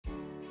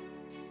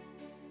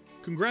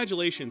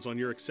Congratulations on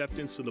your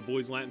acceptance to the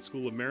Boys Latin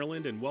School of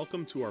Maryland and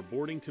welcome to our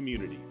boarding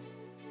community.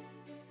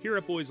 Here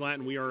at Boys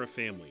Latin, we are a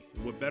family,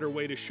 and what better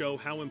way to show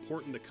how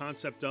important the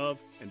concept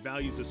of and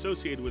values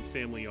associated with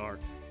family are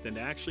than to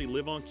actually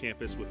live on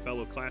campus with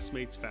fellow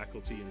classmates,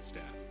 faculty, and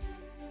staff.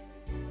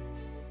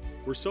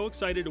 We're so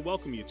excited to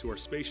welcome you to our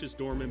spacious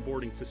dorm and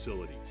boarding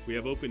facility. We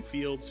have open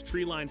fields,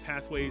 tree-lined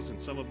pathways, and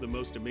some of the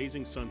most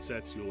amazing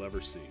sunsets you'll ever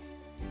see.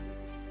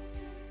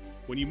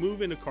 When you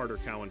move into Carter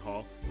Cowan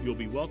Hall, you'll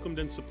be welcomed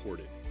and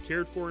supported,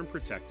 cared for and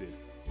protected,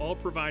 all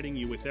providing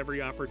you with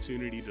every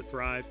opportunity to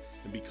thrive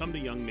and become the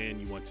young man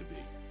you want to be.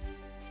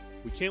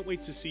 We can't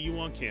wait to see you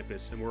on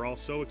campus, and we're all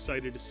so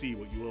excited to see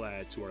what you will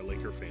add to our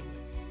Laker family.